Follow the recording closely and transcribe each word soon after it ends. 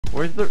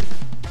Where's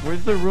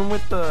the room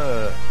with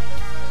the...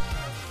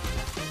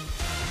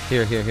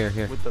 Here.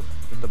 With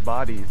the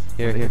bodies.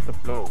 Here. Hit the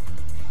floor.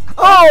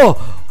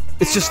 Oh!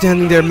 It's just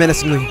standing there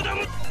menacingly.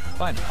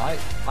 Fine, I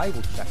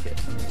will check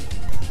it.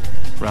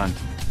 Run.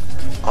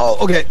 Oh,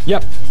 okay.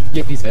 Yep,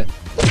 he's hit.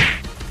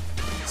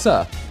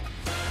 Sir,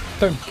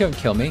 don't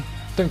kill me.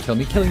 Don't kill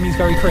me. Killing me is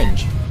very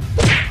cringe.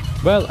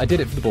 Well, I did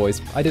it for the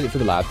boys. I did it for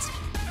the lads.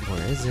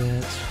 Where is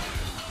it?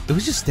 It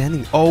was just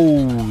standing.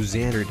 Oh,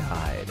 Xander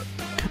died.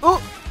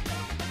 Oh!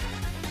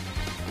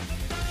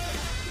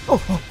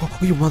 Oh,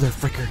 you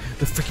motherfucker.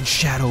 The freaking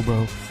shadow,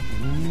 bro.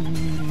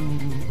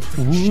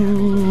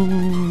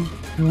 Ooh.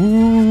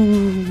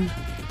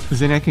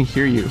 Then I can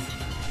hear you.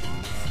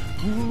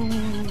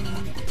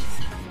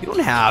 You don't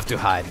have to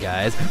hide,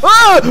 guys.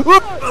 Go!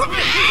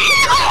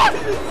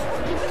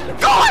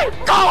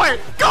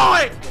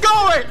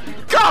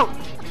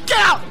 Get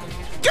out!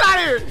 Get out of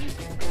here!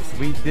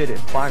 We did it,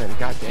 finally,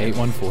 goddamn.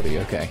 8140,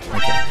 okay.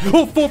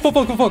 Oh,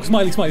 fuck,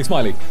 smiley.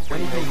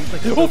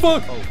 Oh,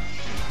 fuck!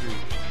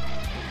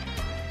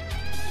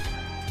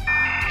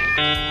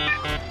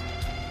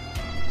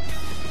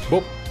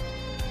 Whoop.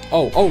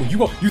 Oh,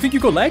 you think you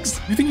got legs?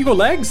 You think you got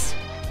legs?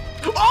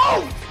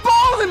 Oh!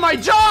 Balls in my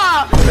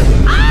jaw!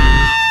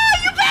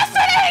 Ah! You bastard! I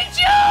hate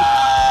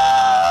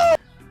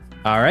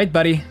you! Alright,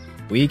 buddy.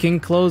 We can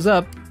close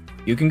up.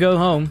 You can go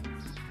home.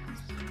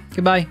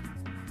 Goodbye.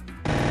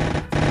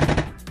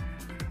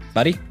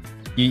 Buddy,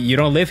 you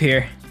don't live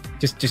here.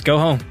 Just go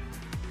home.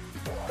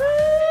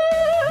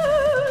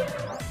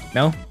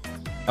 No?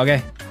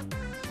 Okay.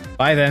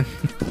 Bye then.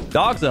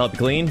 Dogs will help you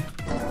clean.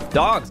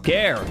 Dogs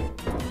care.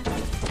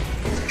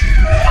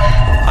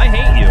 I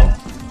hate you.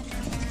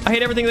 I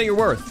hate everything that you're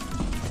worth.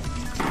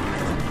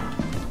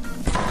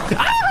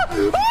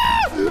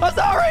 I'm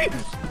sorry!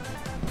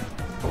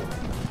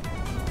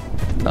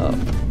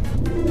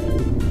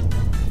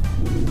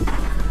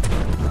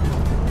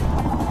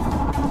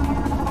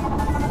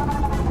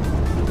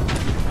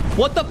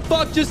 What the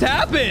fuck just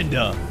happened?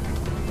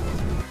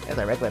 It's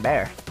a regular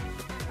bear.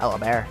 Hello,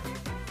 bear.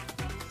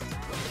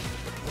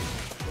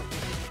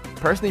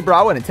 Personally, bro,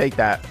 I wouldn't take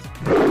that.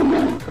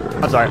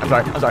 I'm sorry.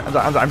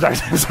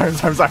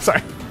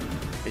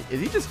 Is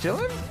he just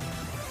chilling?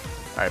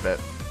 Alright, bet.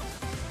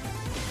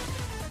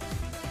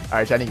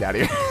 Alright, Chad, I need to get out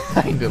of here.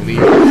 I need to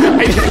leave.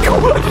 I need to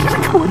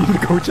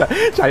go,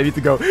 Chad. I need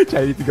to go. Oh,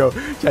 Chad, I need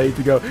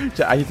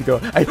to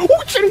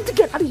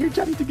get out of here.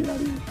 Chad, I need to get out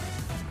of here.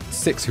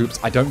 6 hoops.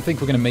 I don't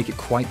think we're going to make it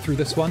quite through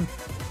this one,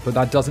 but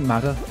that doesn't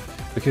matter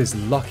because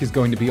luck is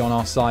going to be on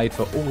our side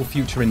for all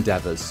future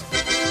endeavors.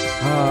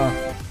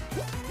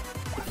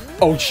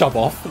 Oh, shove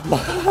off.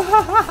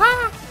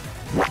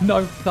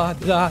 No,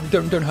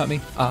 don't hurt me.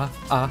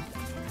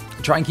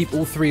 Try and keep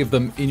all 3 of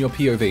them in your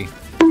POV.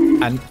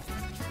 And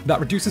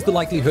that reduces the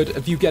likelihood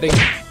of you getting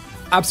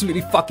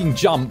absolutely fucking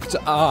jumped.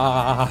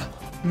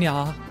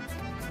 Yeah.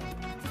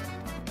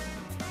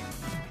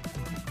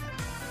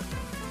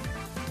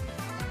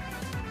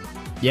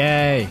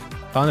 Yay.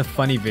 Found a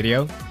funny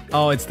video.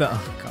 Oh, it's the...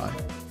 Oh, God.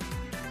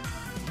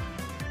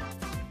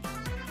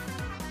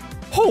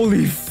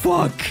 Holy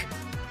fuck.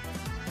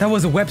 That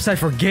was a website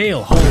for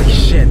Gale. Holy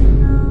shit.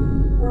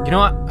 You know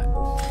what?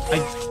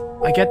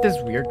 I get this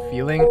weird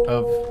feeling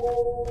of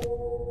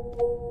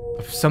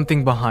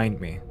something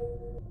behind me.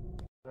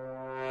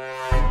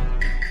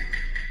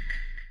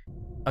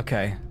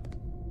 Okay.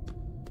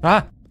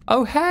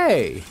 Oh,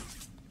 hey.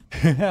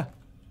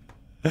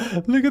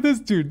 Look at this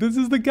dude. This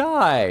is the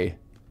guy.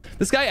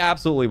 This guy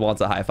absolutely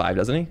wants a high five,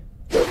 doesn't he?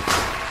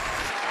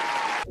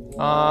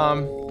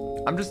 I'm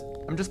just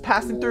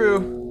passing through.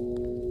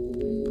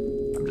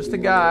 I'm just a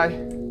guy.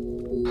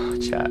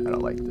 Chat, I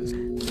don't like this.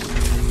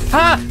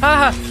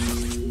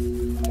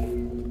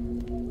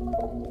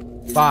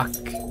 Fuck.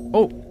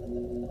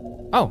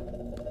 Oh.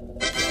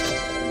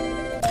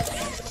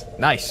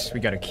 Nice. We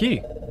got a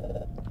key.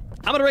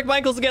 I'm gonna break my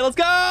ankles again. Let's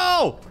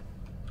go!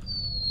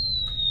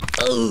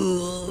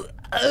 Oh.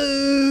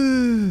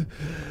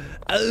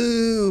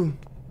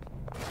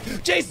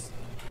 Chase!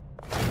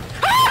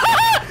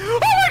 Oh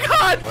my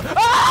god!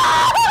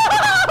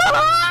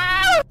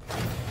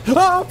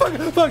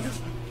 Fuck.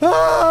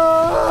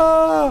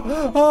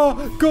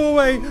 Go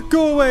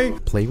away.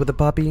 Play with the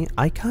puppy?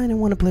 I kind of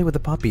want to play with the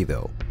puppy,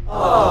 though.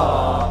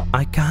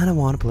 I kind of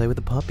want to play with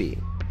the puppy.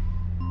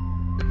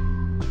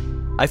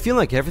 I feel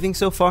like everything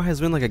so far has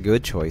been like a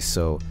good choice,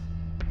 so...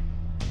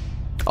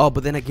 Oh,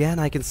 but then again,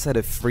 I can set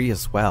it free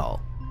as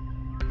well.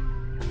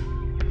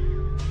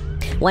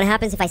 What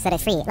happens if I set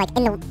it free? Like,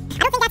 in the... I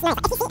don't think that's nice.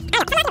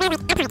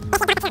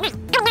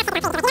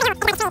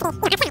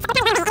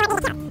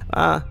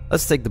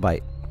 Let's take the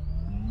bite.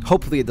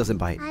 Hopefully it doesn't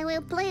bite. I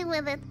will play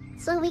with it,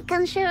 so we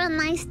can share a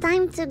nice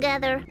time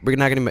together. We're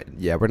not gonna...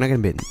 Yeah, we're not gonna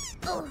bite.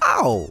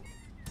 Ow!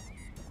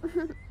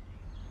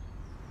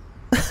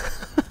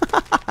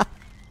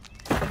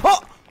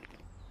 Oh!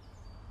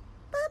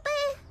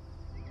 Puppy!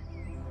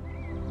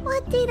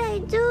 What did I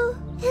do?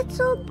 It's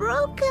all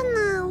broken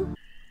now.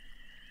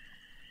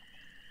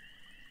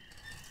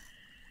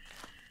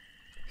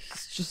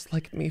 He's just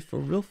like me for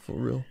real, for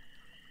real.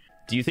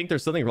 Do you think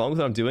there's something wrong with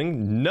what I'm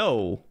doing?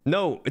 No.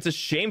 No, it's a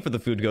shame for the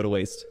food to go to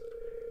waste.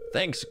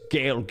 Thanks,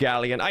 Gale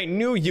Galleon. I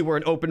knew you were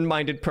an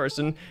open-minded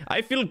person.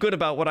 I feel good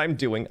about what I'm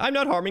doing. I'm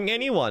not harming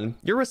anyone.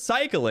 You're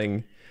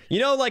recycling. You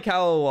know, like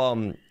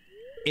how,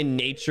 in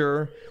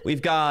nature,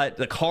 we've got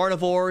the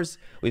carnivores,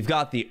 we've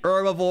got the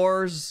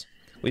herbivores,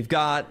 we've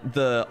got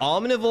the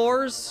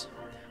omnivores.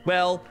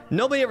 Well,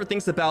 nobody ever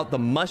thinks about the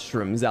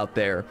mushrooms out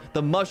there.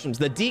 The mushrooms,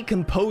 the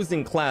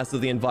decomposing class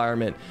of the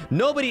environment.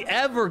 Nobody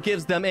ever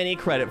gives them any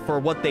credit for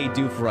what they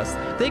do for us.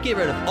 They get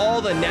rid of all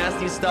the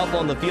nasty stuff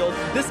on the field.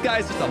 This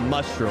guy's just a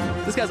mushroom.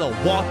 This guy's a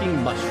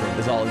walking mushroom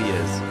is all he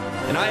is.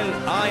 And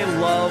I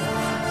love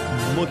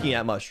looking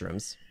at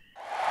mushrooms.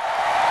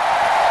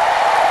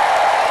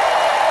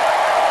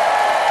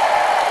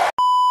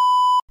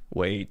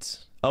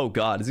 Wait. Oh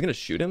God, is he gonna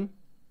shoot him?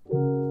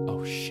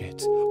 Oh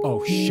shit.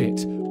 Oh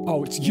shit.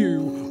 Oh, it's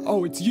you.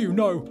 Oh, it's you.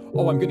 No.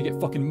 Oh, I'm gonna get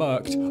fucking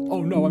murked.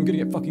 Oh no, I'm gonna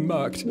get fucking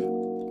murked.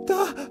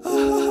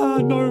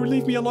 No,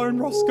 leave me alone,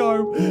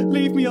 Roscoe.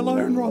 Leave me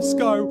alone,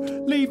 Roscoe.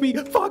 Leave me.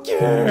 Fuck you.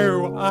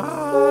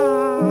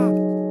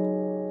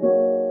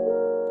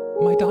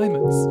 My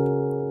diamonds.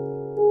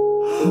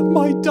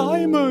 My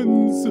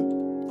diamonds.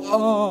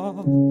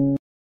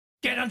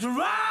 Get up to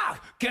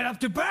rock, get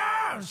up to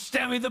burn,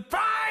 stand with the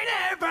pride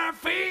and burn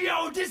for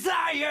your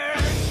desire.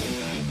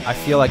 I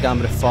feel like I'm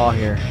gonna fall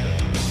here.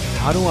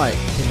 How do I?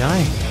 Can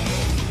I?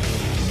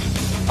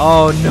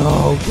 Oh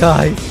no,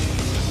 guys!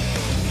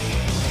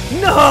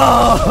 No!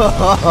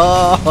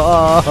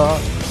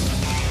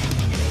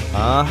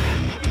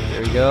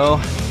 There we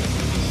go.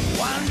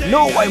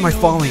 No, why am I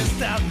falling?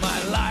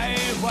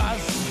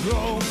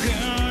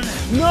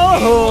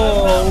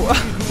 No!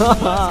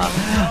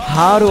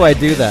 How do I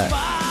do that?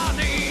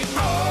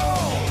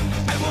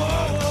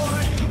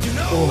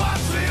 Oh.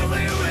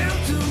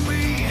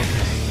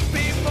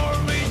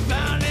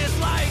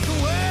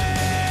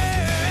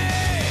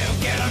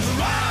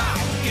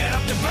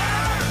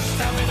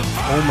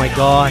 Oh my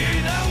God.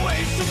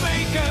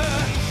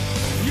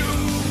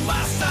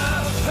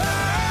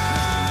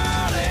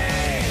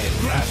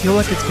 I feel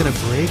like it's gonna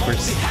break or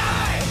something.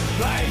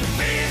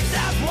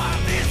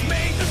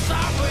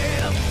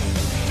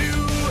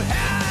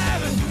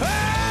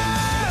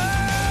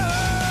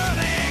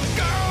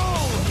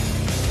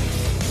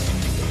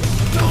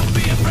 Don't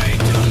be afraid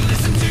to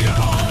listen to your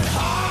own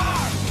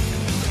heart.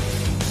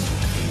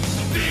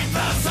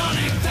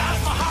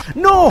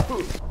 No!